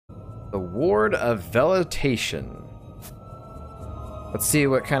The Ward of Vegetation. Let's see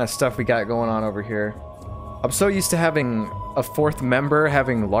what kind of stuff we got going on over here. I'm so used to having a fourth member,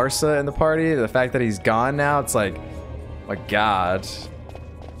 having Larsa in the party. The fact that he's gone now, it's like, my god.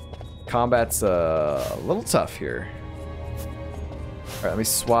 Combat's a little tough here. Alright, let me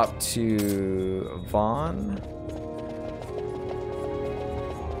swap to Vaughn.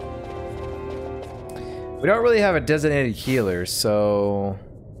 We don't really have a designated healer, so...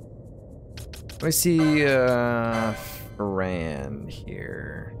 Let me see, Fran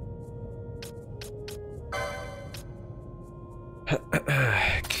here.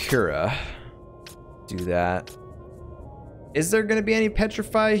 Kura. Do that. Is there gonna be any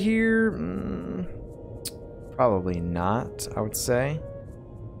petrify here? Probably not, I would say.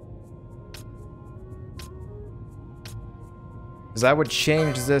 Because I would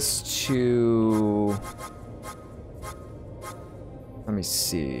change this to... Let me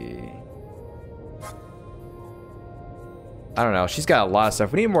see. I don't know. She's got a lot of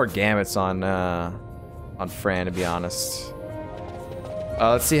stuff. We need more gamuts on Fran, to be honest.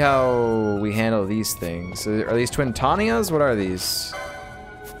 Let's see how we handle these things. Are these Twin Tanias? What are these?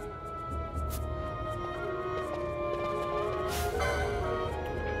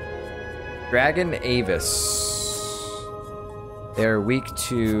 Dragon Avis. They're weak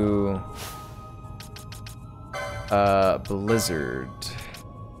to Blizzard.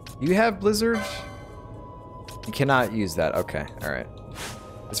 You have Blizzard? You cannot use that. Okay, alright.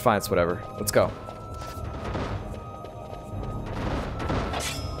 It's fine, it's whatever. Let's go.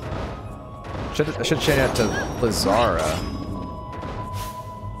 I should change that to Blizzara.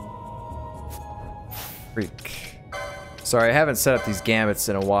 Freak. Sorry, I haven't set up these gamuts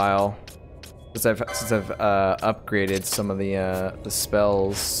in a while. Since I've upgraded some of the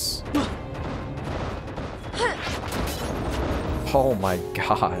spells. Oh my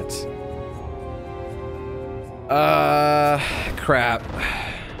god. Crap.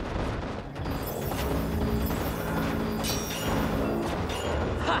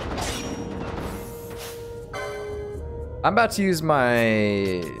 I'm about to use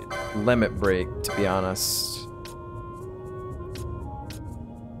my limit break, to be honest.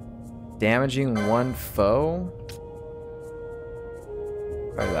 Damaging one foe?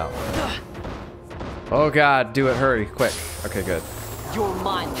 Try that one. Oh god, do it, hurry, quick. Okay, good. You're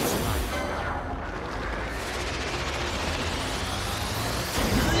mine this time.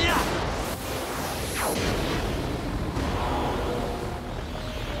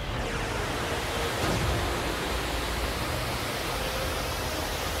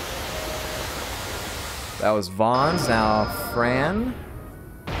 That was Vaughn's, now Fran.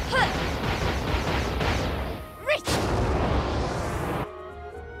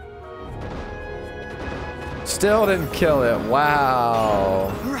 Still didn't kill it,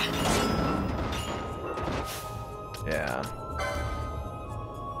 wow. Yeah.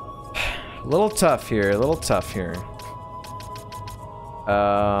 A little tough here, a little tough here.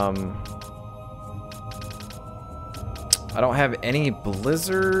 I don't have any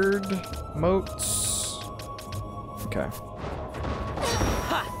Blizzard motes. Okay.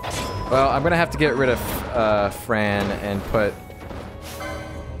 Well, I'm gonna have to get rid of Fran and put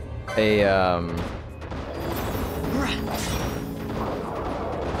a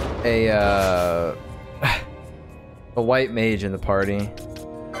white mage in the party.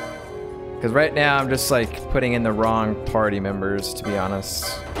 Because right now I'm just like putting in the wrong party members, to be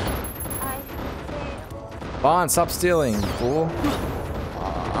honest. Vaughn, stop stealing, fool.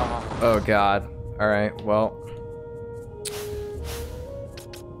 Oh god. Alright, well.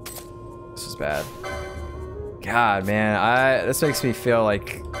 This is bad. God, man, this makes me feel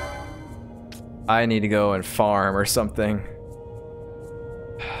like I need to go and farm or something.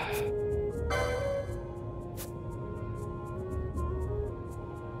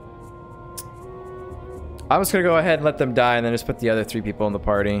 I was gonna go ahead and let them die and then just put the other 3 people in the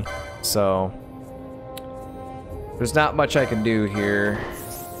party. So there's not much I can do here.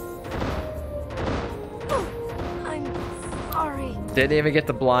 I'm sorry. Didn't even get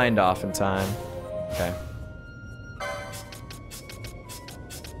the blind off in time. Okay.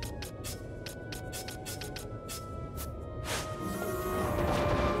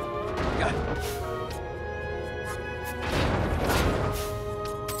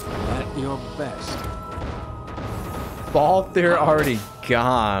 At your best. Balthier already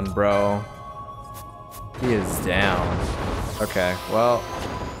gone, bro. He is down. Okay, well.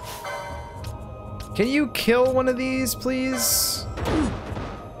 Can you kill one of these, please?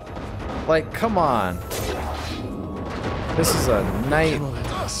 Like, come on. This is a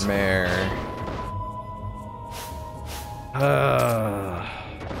nightmare.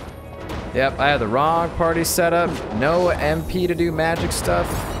 Yep, I had the wrong party set up. No MP to do magic stuff.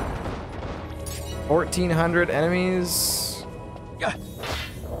 1,400 enemies.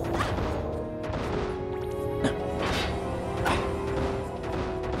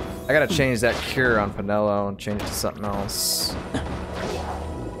 I gotta change that cure on Pinello and change it to something else.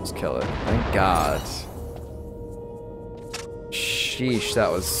 Just kill it. Thank God. Sheesh, that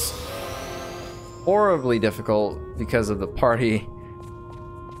was horribly difficult because of the party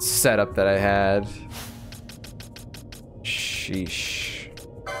setup that I had. Sheesh.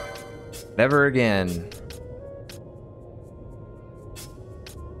 Never again.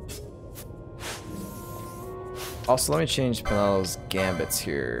 Also, let me change Pinello's gambits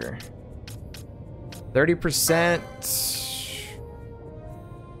here. 30%.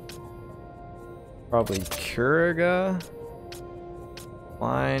 Probably Curiga.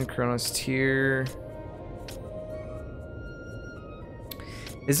 Line, Chronos tier.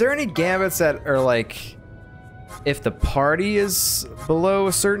 Is there any gambits that are like, if the party is below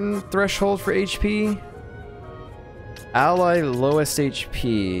a certain threshold for HP? Ally lowest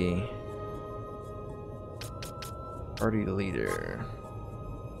HP. Party leader.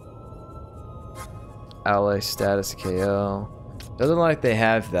 Ally status KO. Doesn't look like they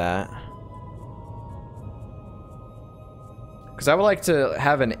have that. Because I would like to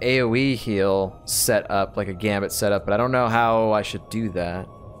have an AoE heal set up, like a gambit set up, but I don't know how I should do that.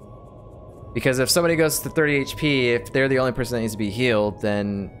 Because if somebody goes to 30 HP, if they're the only person that needs to be healed,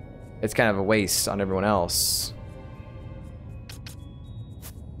 then it's kind of a waste on everyone else.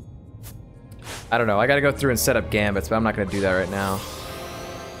 I don't know, I gotta go through and set up gambits, but I'm not gonna do that right now.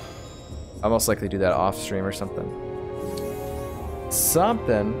 I'll most likely do that off stream or something.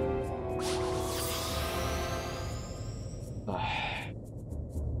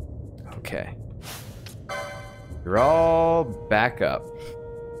 Okay. You're all back up.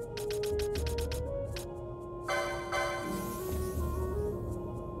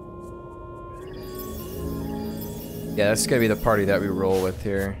 Yeah, that's gonna be the party that we roll with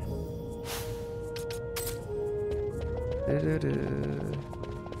here.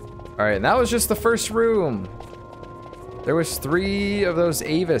 Alright, and that was just the first room. There was 3 of those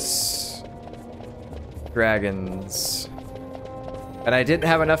Avis dragons. And I didn't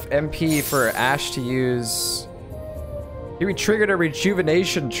have enough MP for Ash to use. He triggered a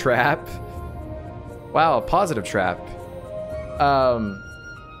rejuvenation trap. Wow, a positive trap.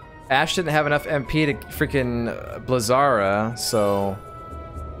 Ash didn't have enough MP to freaking Blizzara, so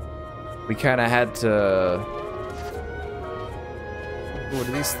we kind of had to. What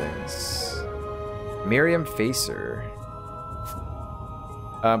are these things? Miriam Facer.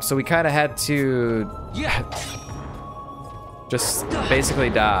 So we kind of had to just basically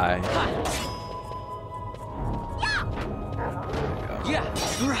die.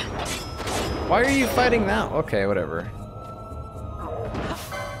 Why are you fighting now? Okay, whatever.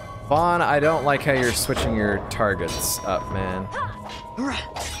 Vaughn, I don't like how you're switching your targets up, man.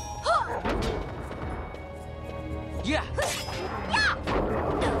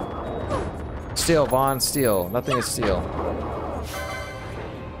 Steal, Vaughn, steal. Nothing is steal.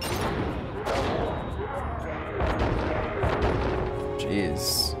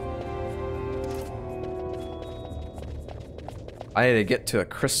 Jeez. I need to get to a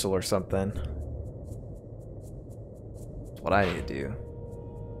crystal or something. That's what I need to do.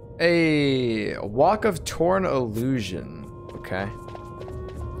 A Walk of Torn Illusion. Okay.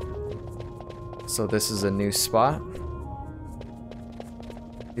 So this is a new spot.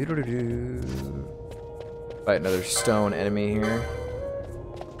 Fight another stone enemy here.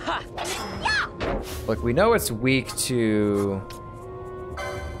 Look, we know it's weak to...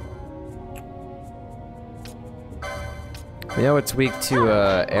 We know it's weak to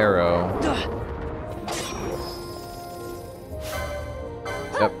arrow.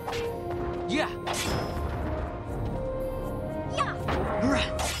 Yep.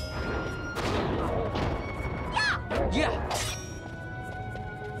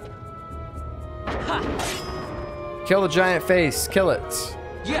 Kill the giant face. Kill it.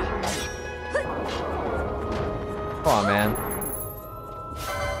 Come on, man.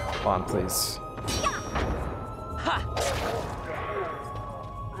 Come on, please.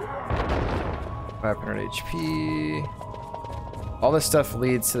 500 HP. All this stuff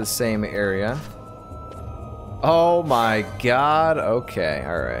leads to the same area. Oh my god. Okay,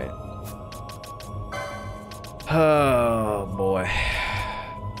 alright. Oh boy.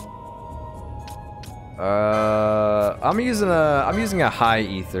 I'm using a high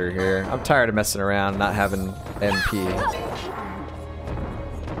ether here. I'm tired of messing around, not having MP.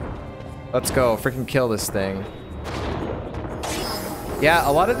 Let's go, freaking kill this thing. Yeah,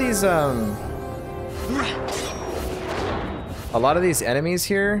 a lot of these enemies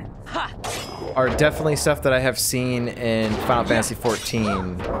here are definitely stuff that I have seen in Final Fantasy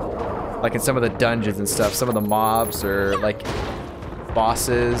XIV. Like in some of the dungeons and stuff. Some of the mobs or like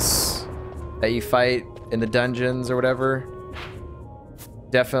bosses that you fight in the dungeons or whatever.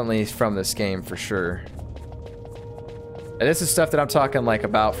 Definitely from this game for sure. And this is stuff that I'm talking like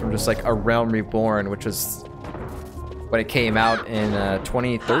about from just like A Realm Reborn, which was when it came out in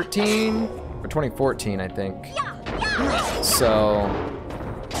 2013 or 2014, I think. So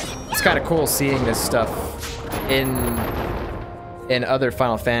it's kind of cool seeing this stuff in other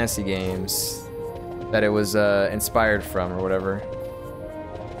Final Fantasy games that it was inspired from or whatever.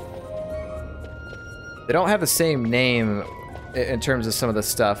 They don't have the same name in terms of some of the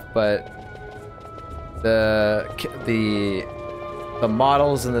stuff, but the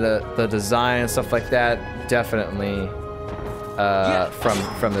models and the design and stuff like that definitely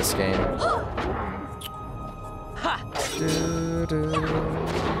from this game.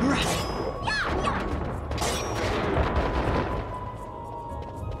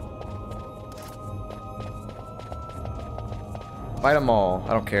 Fight them all.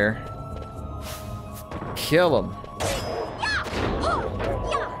 I don't care. Kill them.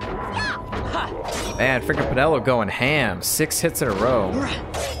 Man, freaking Pinello going ham. 6 hits in a row.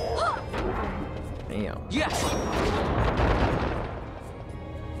 Damn.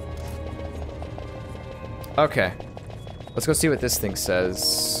 Okay. Let's go see what this thing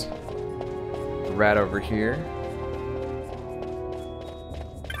says. Rat over here.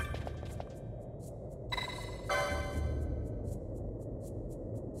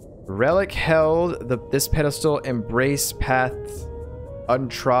 Relic held. This pedestal embrace path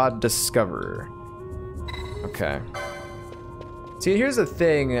untrod discover. Okay. See, here's the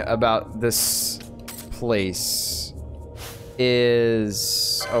thing about this place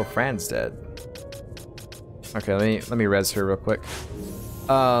is... Oh, Fran's dead. Okay, let me res her real quick.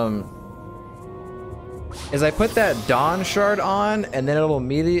 Is I put that Dawn shard on, and then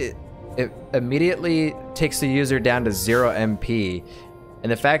it immediately takes the user down to 0 MP.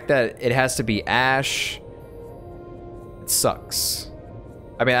 And the fact that it has to be Ash, it sucks.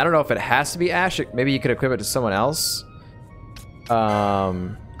 I mean, I don't know if it has to be Ash. Maybe you could equip it to someone else.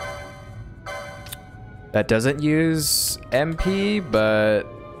 That doesn't use MP, but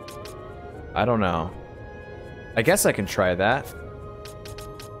I don't know. I guess I can try that.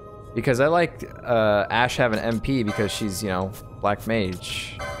 Because I like Ash having MP because she's, you know, Black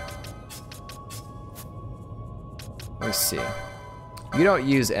Mage. Let me see. You don't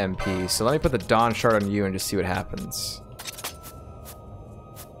use MP, so let me put the Dawn shard on you and just see what happens.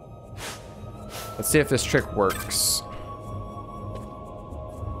 Let's see if this trick works.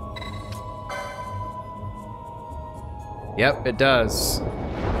 Yep, it does.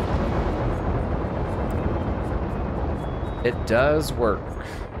 It does work.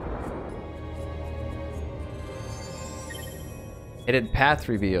 Hidden path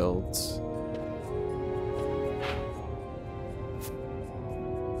revealed.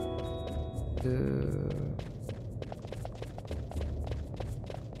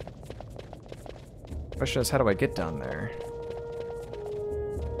 Question is, how do I get down there?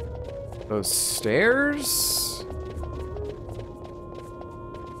 Those stairs?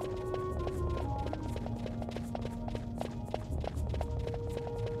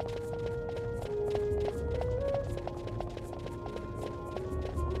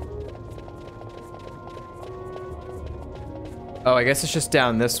 Oh, I guess it's just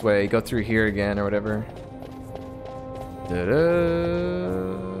down this way. Go through here again or whatever.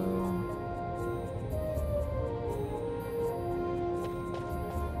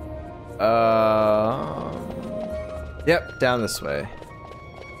 Yep, down this way.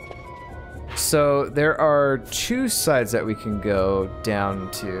 So there are 2 sides that we can go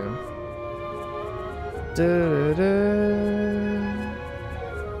down to.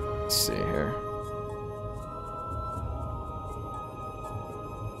 Let's see here.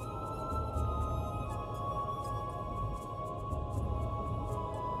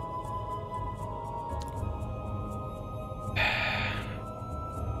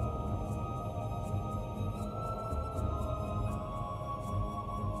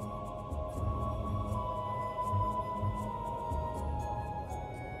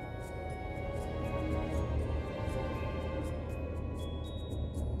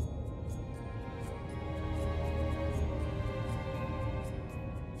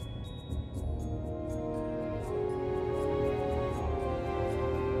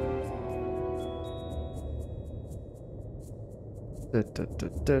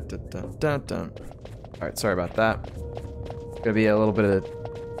 Alright, sorry about that. Gonna be a little bit of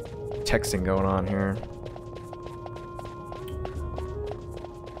texting going on here.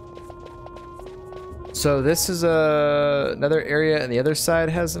 So this is another area, and the other side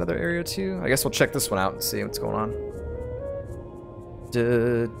has another area too. I guess we'll check this one out and see what's going on.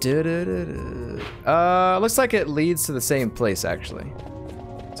 Looks like it leads to the same place actually,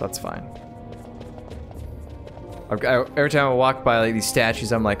 so that's fine. Every time I walk by like these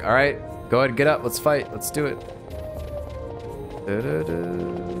statues, I'm like, all right, go ahead, get up, let's fight, let's do it.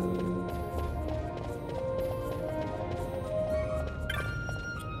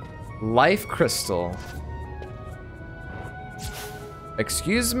 Life crystal.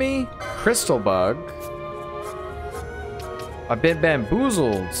 Excuse me? Crystal bug? I've been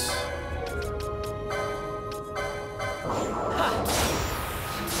bamboozled.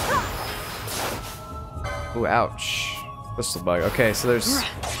 Ooh, ouch. Crystal bug. Okay, so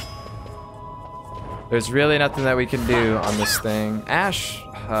there's really nothing that we can do on this thing. Ash?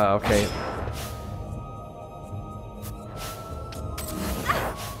 Okay.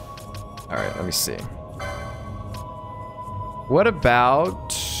 Alright, let me see. What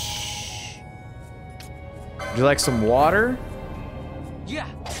about... Would you like some water? Yeah.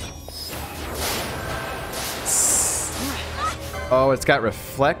 Oh, it's got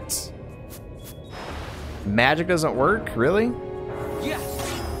reflect? Magic doesn't work? Really? Yeah.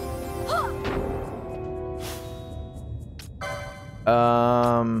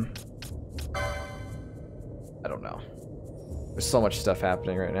 I don't know. There's so much stuff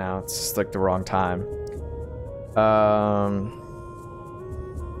happening right now. It's just like the wrong time.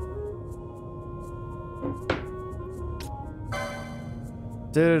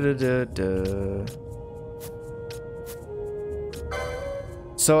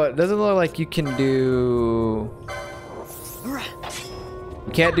 So it doesn't look like you can do...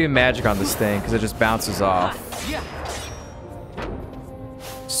 You can't do magic on this thing because it just bounces off.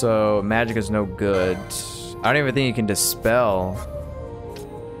 So magic is no good. I don't even think you can dispel.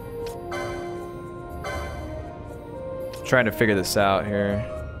 Trying to figure this out here.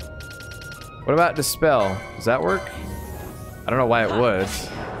 What about dispel? Does that work? I don't know why it would.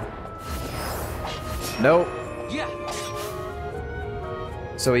 Nope.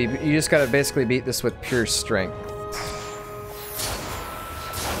 So you just gotta basically beat this with pure strength.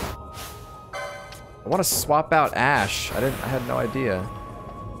 I want to swap out Ash. I had no idea.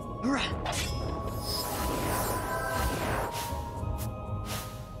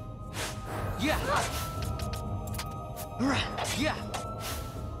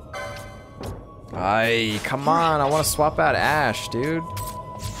 Aye, come on, I want to swap out Ash, dude.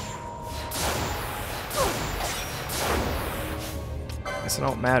 Guess it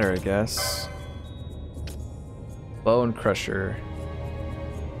don't matter, I guess. Bone Crusher.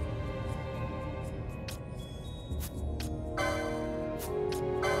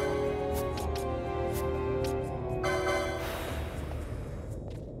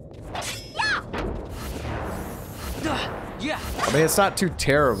 I mean, it's not too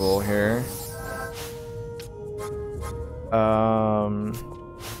terrible here.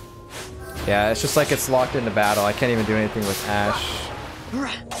 Yeah, it's just like it's locked into battle. I can't even do anything with Ash.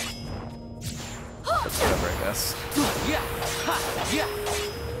 That's whatever, I guess.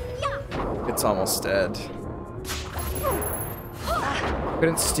 It's almost dead.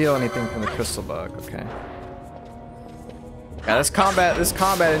 Couldn't steal anything from the crystal bug. Okay. Yeah, this combat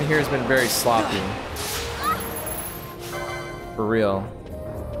in here has been very sloppy. For real.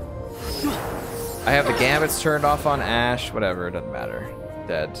 I have the gambits turned off on Ash. Whatever, it doesn't matter.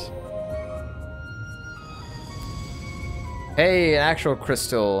 Dead. Hey, an actual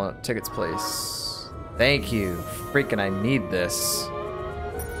crystal took its place. Thank you. Freaking, I need this.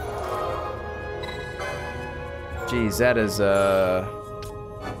 Jeez, that is, that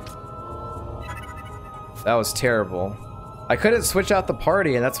was terrible. I couldn't switch out the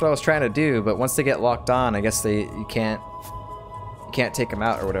party, and that's what I was trying to do, but once they get locked on, I guess you can't take them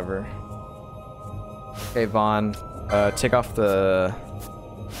out or whatever. Okay, Vaughn, take off the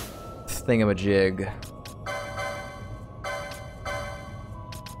thingamajig.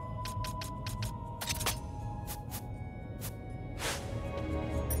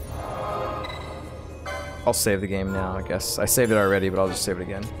 I'll save the game now, I guess. I saved it already, but I'll just save it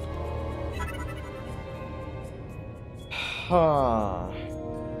again. Huh.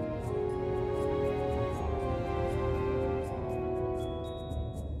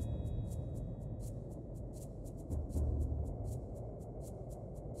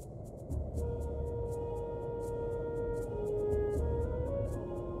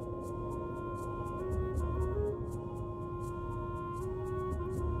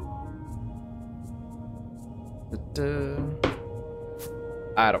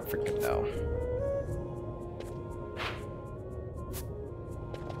 I don't freaking know.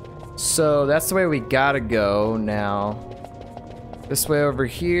 So that's the way we gotta go now. This way over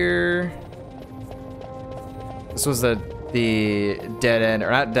here. This was the dead end, or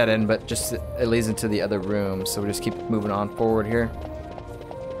not dead end, but just it leads into the other room. So we just keep moving on forward here.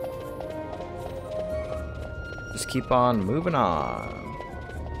 Just keep on moving on.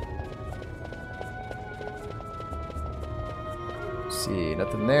 See,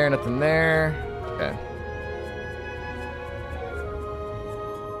 nothing there, nothing there. Okay.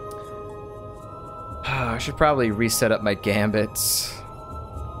 I should probably reset up my gambits.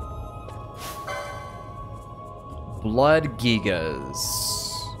 Blood Gigas.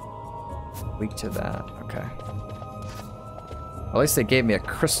 Weak to that. Okay. At least they gave me a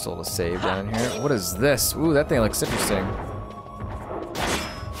crystal to save down in here. What is this? Ooh, that thing looks interesting.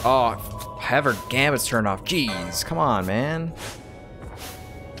 Oh, have her gambits turned off. Jeez, come on, man.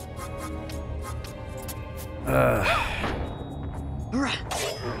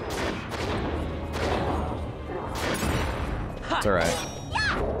 It's alright.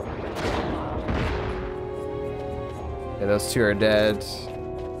 Yeah, those two are dead.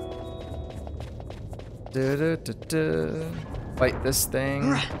 Fight this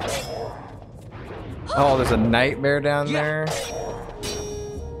thing. Oh, there's a nightmare down there.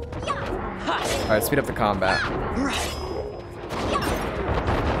 Alright, speed up the combat.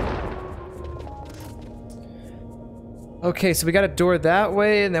 Okay, so we got a door that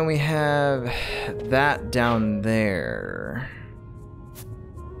way, and then we have that down there.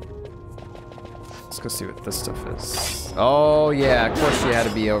 Let's go see what this stuff is. Oh yeah, of course she had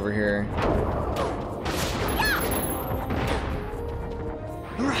to be over here.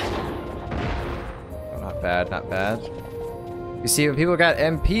 Oh, not bad, not bad. You see, when people got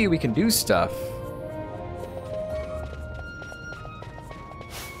MP, we can do stuff.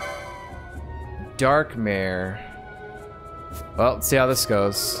 Dark Mare. Well, let's see how this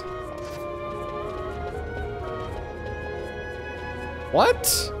goes.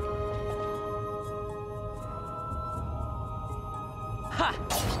 What?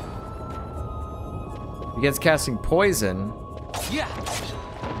 Begins casting poison. Yeah.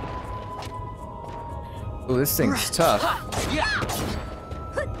 Ooh, this thing's tough. Yeah.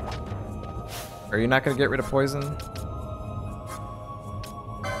 Are you not gonna get rid of poison?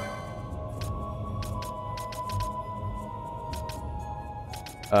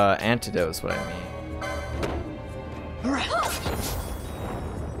 Antidote is what I mean.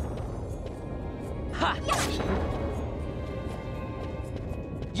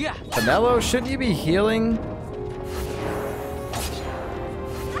 Yeah. Canelo, shouldn't you be healing?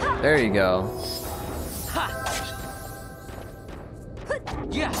 There you go.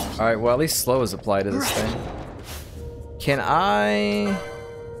 Yeah. Alright, well at least slow is applied to this thing. Can I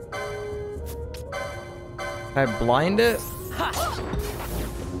blind it?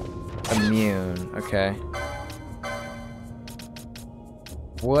 Immune, okay.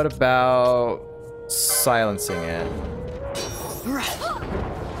 What about silencing it?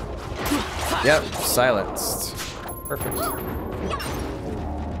 Yep, silenced. Perfect.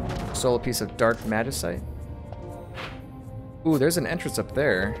 Stole a piece of dark magicite. Ooh, there's an entrance up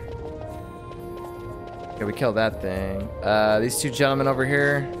there. Okay, we killed that thing. These two gentlemen over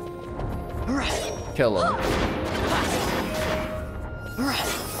here. Kill them.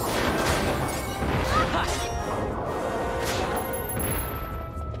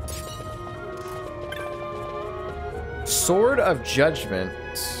 Sword of Judgment.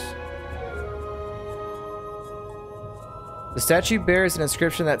 The statue bears an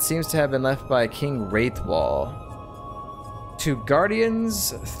inscription that seems to have been left by King Wraithwall. To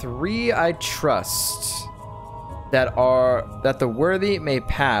guardians, 3 I trust, that the worthy may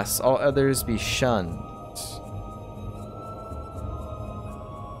pass, all others be shunned.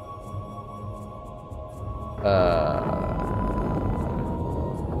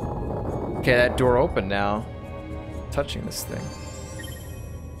 Okay, that door opened now. Touching this thing.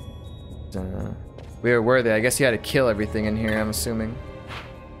 We are worthy. I guess you had to kill everything in here, I'm assuming.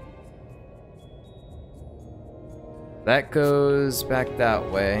 That goes back that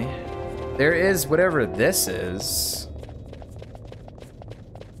way. There is whatever this is.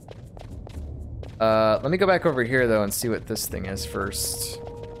 Let me go back over here though and see what this thing is first.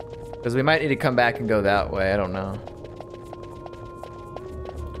 Because we might need to come back and go that way, I don't know.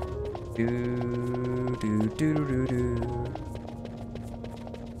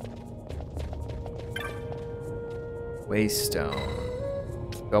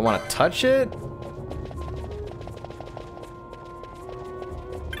 Waystone. Do I want to touch it?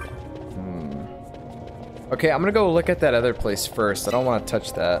 Okay, I'm gonna go look at that other place first. I don't want to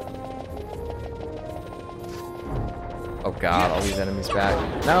touch that. Oh god, all these enemies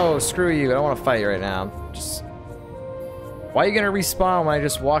back. No, screw you. I don't want to fight you right now. Just... Why are you gonna respawn when I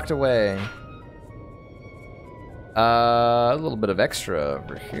just walked away? A little bit of extra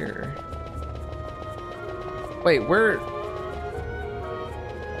over here. Wait, where...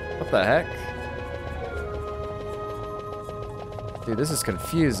 What the heck? Dude, this is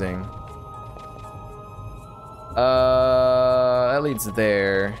confusing. That leads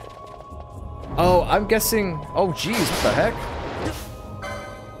there. Oh, I'm guessing... Oh, geez, what the heck?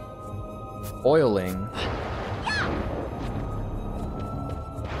 Oiling.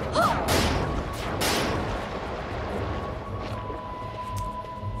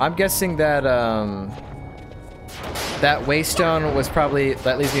 I'm guessing that, that waystone was probably...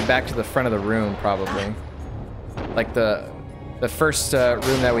 That leads me back to the front of the room, probably. Like the first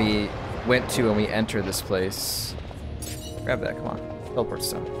room that we went to when we entered this place. Grab that, come on. Teleport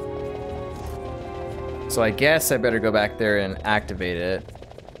stone. So I guess I better go back there and activate it.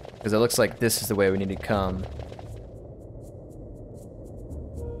 Because it looks like this is the way we need to come.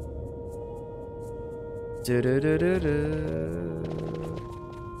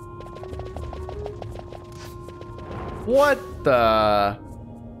 What the...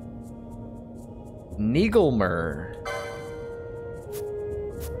 Needlemer.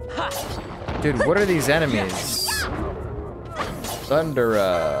 Dude, what are these enemies? Thunder,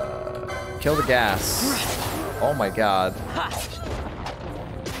 kill the gas. Oh my god.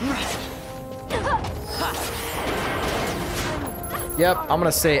 Yep, I'm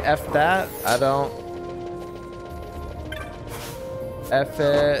gonna say F that. I don't... F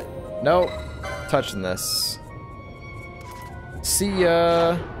it. Nope. Touching this. See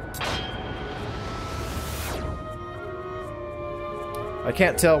ya. I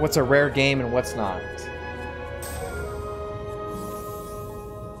can't tell what's a rare game and what's not.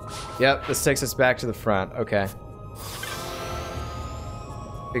 Yep, this takes us back to the front. Okay.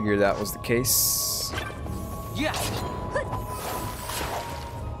 Figured that was the case. Yeah.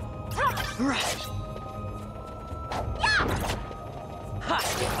 Right.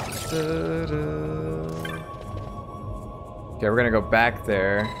 Okay, we're gonna go back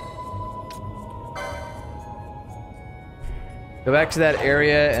there. Go back to that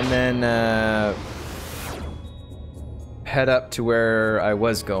area and then head up to where I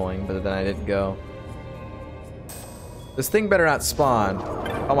was going, but then I didn't go. This thing better not spawn.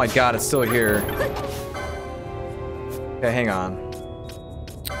 Oh my god, it's still here. Okay, hang on.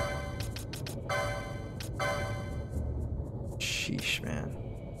 Sheesh, man.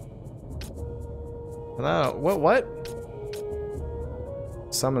 No, what?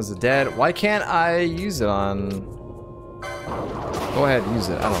 Summons the dead. Why can't I use it on... Go ahead, use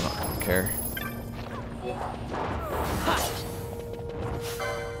it. I don't know. I don't care.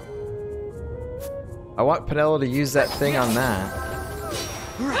 I want Penelo to use that thing on that.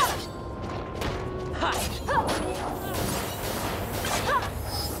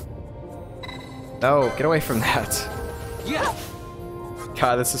 No, get away from that.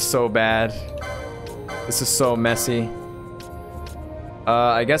 God, this is so bad. This is so messy.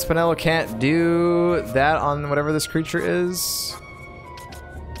 I guess Penelo can't do that on whatever this creature is.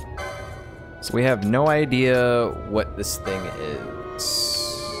 So we have no idea what this thing is.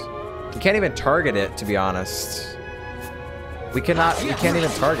 We can't even target it, to be honest. We can't even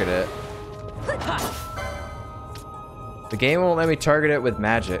target it. The game won't let me target it with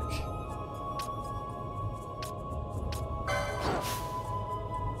magic.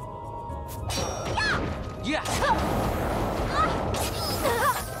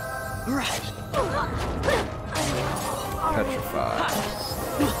 Petrified.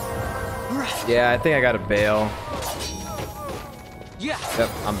 Yeah, I think I gotta bail. Yep,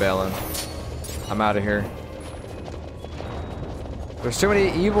 I'm bailing. I'm out of here. There's so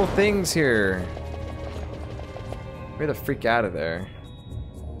many evil things here. Get the freak out of there.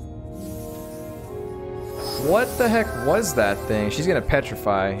 What the heck was that thing? She's gonna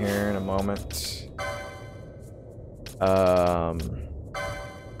petrify here in a moment. Of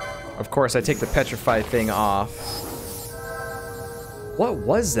course, I take the petrify thing off. What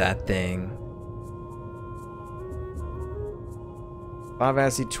was that thing? Final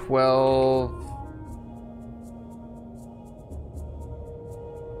Fantasy 12.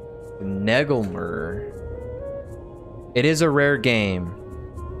 Negelmer. It is a rare game.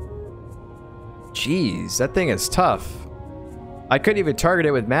 Jeez, that thing is tough. I couldn't even target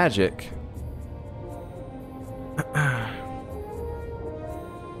it with magic.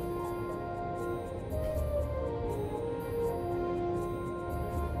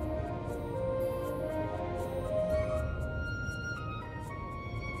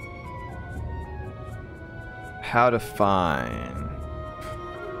 How to find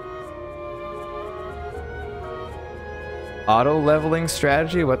auto leveling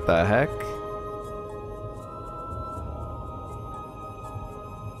strategy? What the heck?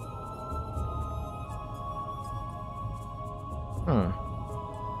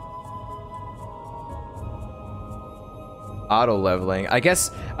 Auto leveling. I guess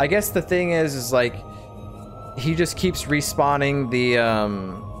the thing is like he just keeps respawning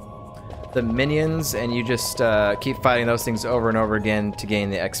the minions, and you just keep fighting those things over and over again to gain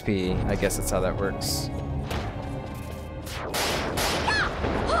the XP. I guess that's how that works.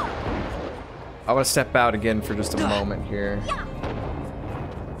 I want to step out again for just a moment here.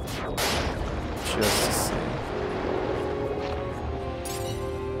 Just to see.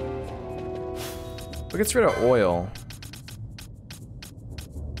 What gets rid of oil?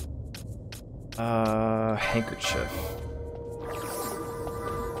 Handkerchief.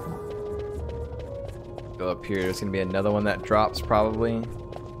 Go up here. There's gonna be another one that drops probably.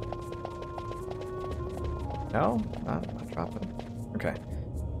 No, not dropping. Okay,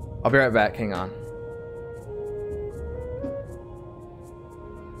 I'll be right back. Hang on.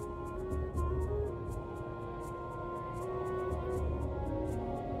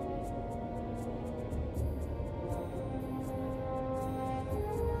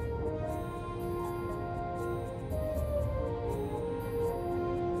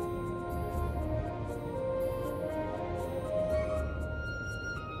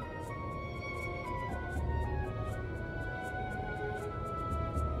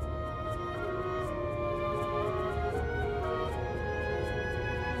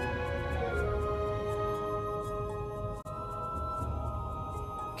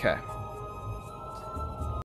 Okay.